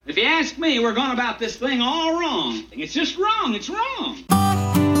If you ask me, we're going about this thing all wrong. It's just wrong. It's wrong.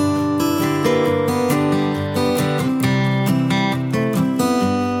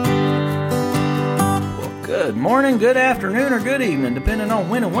 Well, good morning, good afternoon, or good evening, depending on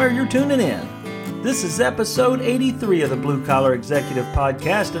when and where you're tuning in. This is episode 83 of the Blue Collar Executive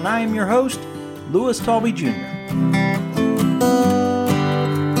Podcast, and I am your host, Louis Talby Jr.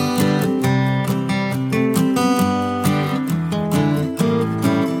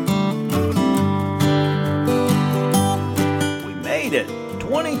 We made it!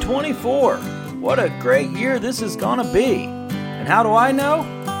 2024! What a great year this is gonna be! And how do I know?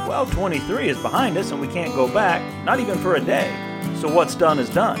 Well, 23 is behind us and we can't go back, not even for a day. So what's done is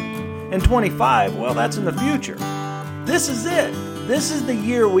done. And 25, well, that's in the future. This is it. This is the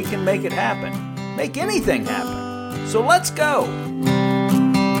year we can make it happen. Make anything happen. So let's go.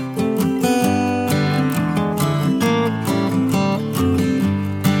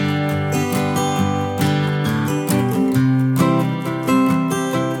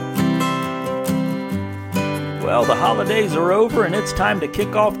 Well, the holidays are over and it's time to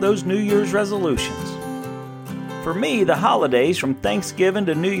kick off those New Year's resolutions. For me, the holidays from Thanksgiving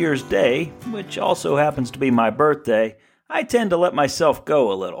to New Year's Day, which also happens to be my birthday, I tend to let myself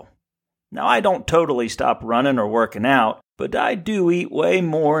go a little. Now, I don't totally stop running or working out, but I do eat way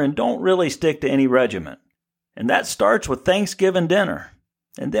more and don't really stick to any regimen. And that starts with Thanksgiving dinner.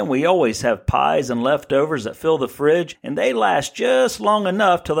 And then we always have pies and leftovers that fill the fridge, and they last just long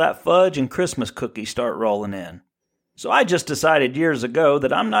enough till that fudge and Christmas cookies start rolling in. So I just decided years ago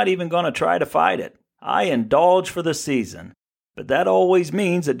that I'm not even going to try to fight it. I indulge for the season, but that always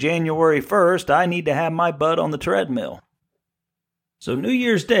means that January 1st I need to have my butt on the treadmill. So New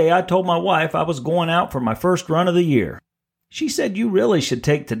Year's Day I told my wife I was going out for my first run of the year. She said you really should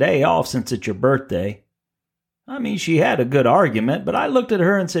take today off since it's your birthday. I mean, she had a good argument, but I looked at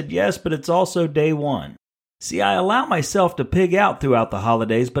her and said yes, but it's also day one. See, I allow myself to pig out throughout the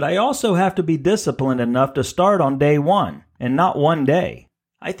holidays, but I also have to be disciplined enough to start on day one, and not one day.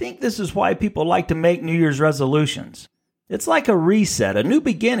 I think this is why people like to make New Year's resolutions. It's like a reset, a new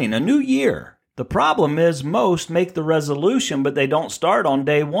beginning, a new year. The problem is most make the resolution, but they don't start on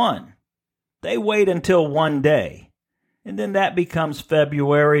day one. They wait until one day. And then that becomes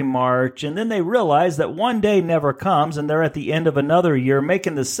February, March, and then they realize that one day never comes and they're at the end of another year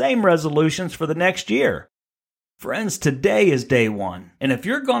making the same resolutions for the next year. Friends, today is day one. And if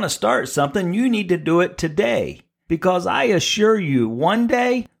you're going to start something, you need to do it today. Because I assure you, one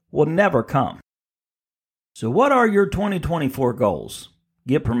day will never come. So what are your 2024 goals?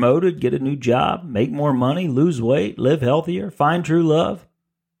 Get promoted, get a new job, make more money, lose weight, live healthier, find true love?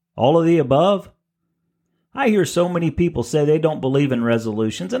 All of the above? I hear so many people say they don't believe in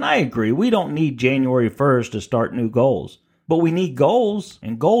resolutions, and I agree. We don't need January 1st to start new goals. But we need goals,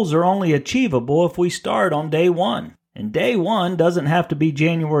 and goals are only achievable if we start on day one. And day one doesn't have to be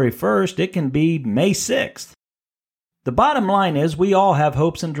January 1st, it can be May 6th. The bottom line is we all have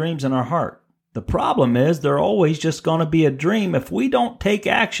hopes and dreams in our heart. The problem is they're always just going to be a dream if we don't take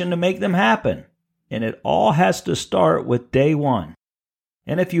action to make them happen. And it all has to start with day one.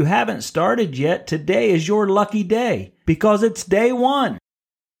 And if you haven't started yet, today is your lucky day because it's day one.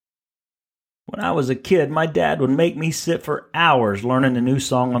 When I was a kid, my dad would make me sit for hours learning a new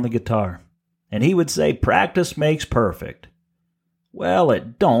song on the guitar. And he would say, practice makes perfect. Well,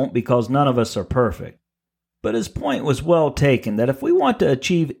 it don't because none of us are perfect. But his point was well taken that if we want to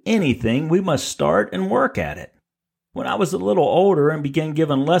achieve anything, we must start and work at it. When I was a little older and began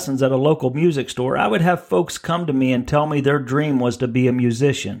giving lessons at a local music store, I would have folks come to me and tell me their dream was to be a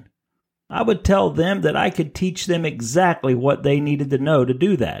musician. I would tell them that I could teach them exactly what they needed to know to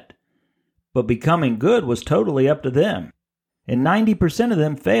do that. But becoming good was totally up to them. And 90% of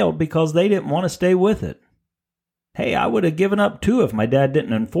them failed because they didn't want to stay with it. Hey, I would have given up too if my dad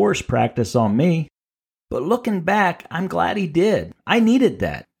didn't enforce practice on me. But looking back, I'm glad he did. I needed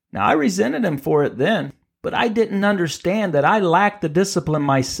that. Now, I resented him for it then, but I didn't understand that I lacked the discipline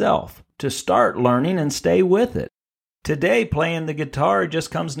myself to start learning and stay with it. Today, playing the guitar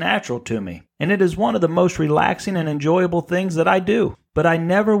just comes natural to me, and it is one of the most relaxing and enjoyable things that I do. But I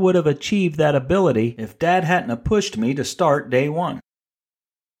never would have achieved that ability if Dad hadn't have pushed me to start day one.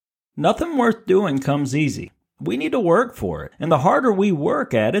 Nothing worth doing comes easy. We need to work for it, and the harder we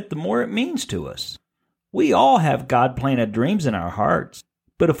work at it, the more it means to us. We all have God-planted dreams in our hearts,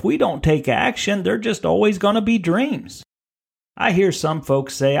 but if we don't take action, they're just always going to be dreams. I hear some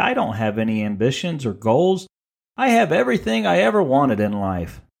folks say, I don't have any ambitions or goals. I have everything I ever wanted in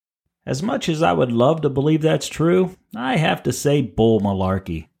life. As much as I would love to believe that's true, I have to say bull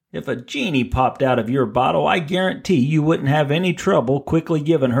malarkey. If a genie popped out of your bottle, I guarantee you wouldn't have any trouble quickly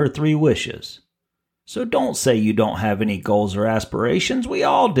giving her 3 wishes. So don't say you don't have any goals or aspirations. We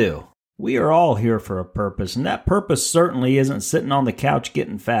all do. We are all here for a purpose, and that purpose certainly isn't sitting on the couch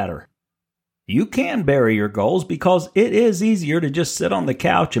getting fatter. You can bury your goals because it is easier to just sit on the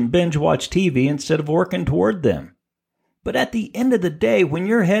couch and binge watch TV instead of working toward them. But at the end of the day, when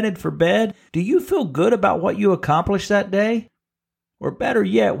you're headed for bed, do you feel good about what you accomplished that day? Or better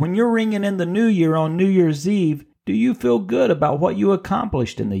yet, when you're ringing in the new year on New Year's Eve, do you feel good about what you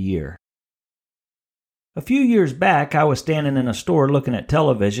accomplished in the year? A few years back, I was standing in a store looking at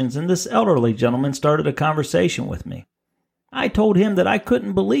televisions, and this elderly gentleman started a conversation with me. I told him that I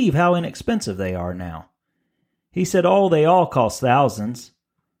couldn't believe how inexpensive they are now. He said, "Oh, they all cost thousands."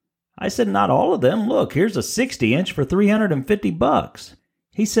 I said, "Not all of them. Look, here's a 60-inch for $350.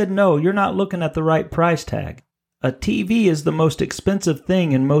 He said, "No, you're not looking at the right price tag. A TV is the most expensive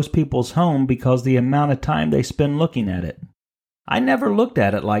thing in most people's home because the amount of time they spend looking at it." I never looked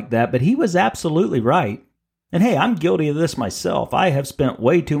at it like that, but he was absolutely right. And hey, I'm guilty of this myself. I have spent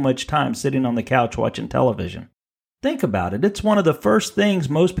way too much time sitting on the couch watching television. Think about it. It's one of the first things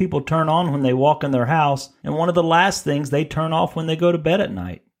most people turn on when they walk in their house, and one of the last things they turn off when they go to bed at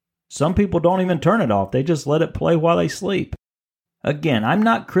night. Some people don't even turn it off. They just let it play while they sleep. Again, I'm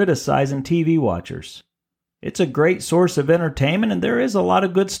not criticizing TV watchers. It's a great source of entertainment, and there is a lot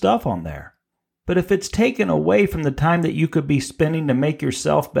of good stuff on there. But if it's taken away from the time that you could be spending to make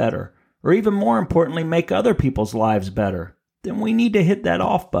yourself better, or even more importantly, make other people's lives better, then we need to hit that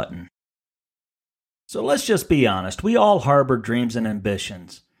off button. So let's just be honest. We all harbor dreams and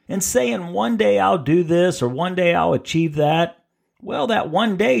ambitions. And saying one day I'll do this or one day I'll achieve that, well, that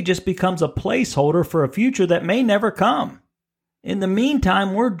one day just becomes a placeholder for a future that may never come. In the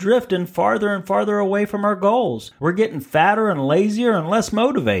meantime, we're drifting farther and farther away from our goals. We're getting fatter and lazier and less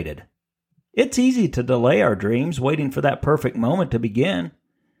motivated. It's easy to delay our dreams, waiting for that perfect moment to begin.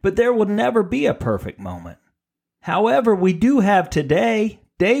 But there will never be a perfect moment. However, we do have today,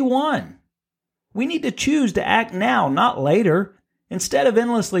 day one. We need to choose to act now, not later. Instead of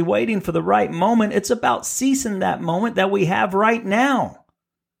endlessly waiting for the right moment, it's about seizing that moment that we have right now.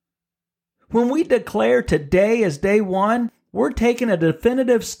 When we declare today as day one, we're taking a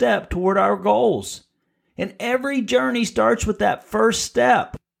definitive step toward our goals. And every journey starts with that first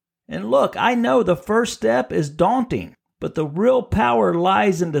step. And look, I know the first step is daunting, but the real power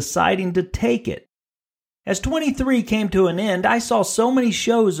lies in deciding to take it. As 23 came to an end, I saw so many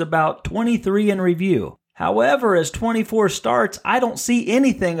shows about 23 in review. However, as 24 starts, I don't see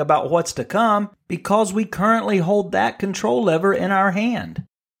anything about what's to come because we currently hold that control lever in our hand.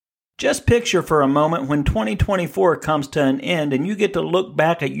 Just picture for a moment when 2024 comes to an end and you get to look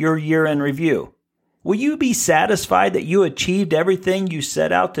back at your year in review. Will you be satisfied that you achieved everything you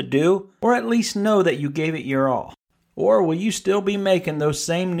set out to do, or at least know that you gave it your all? Or will you still be making those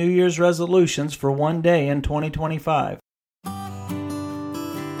same New Year's resolutions for one day in 2025?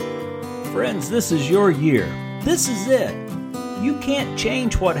 Friends, this is your year. This is it. You can't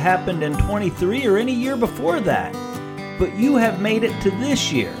change what happened in 23 or any year before that. But you have made it to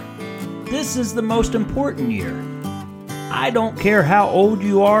this year. This is the most important year. I don't care how old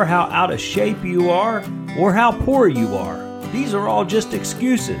you are, how out of shape you are, or how poor you are. These are all just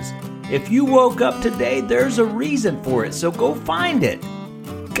excuses. If you woke up today, there's a reason for it, so go find it.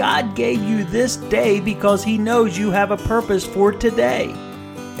 God gave you this day because He knows you have a purpose for today,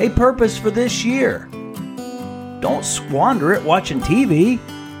 a purpose for this year. Don't squander it watching TV.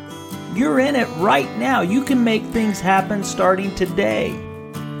 You're in it right now. You can make things happen starting today.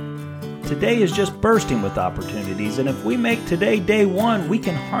 Today is just bursting with opportunities, and if we make today day one, we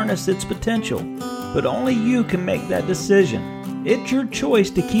can harness its potential. But only you can make that decision. It's your choice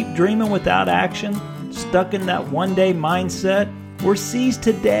to keep dreaming without action, stuck in that one-day mindset, or seize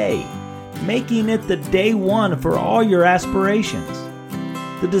today, making it the day one for all your aspirations.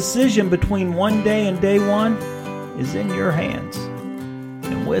 The decision between one day and day one is in your hands.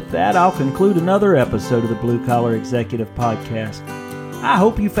 And with that, I'll conclude another episode of the Blue Collar Executive Podcast. I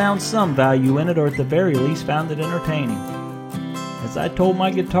hope you found some value in it, or at the very least found it entertaining. As I told my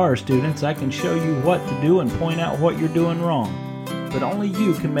guitar students, I can show you what to do and point out what you're doing wrong. But only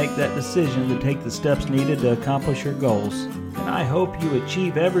you can make that decision to take the steps needed to accomplish your goals. And I hope you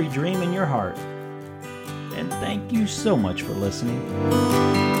achieve every dream in your heart. And thank you so much for listening.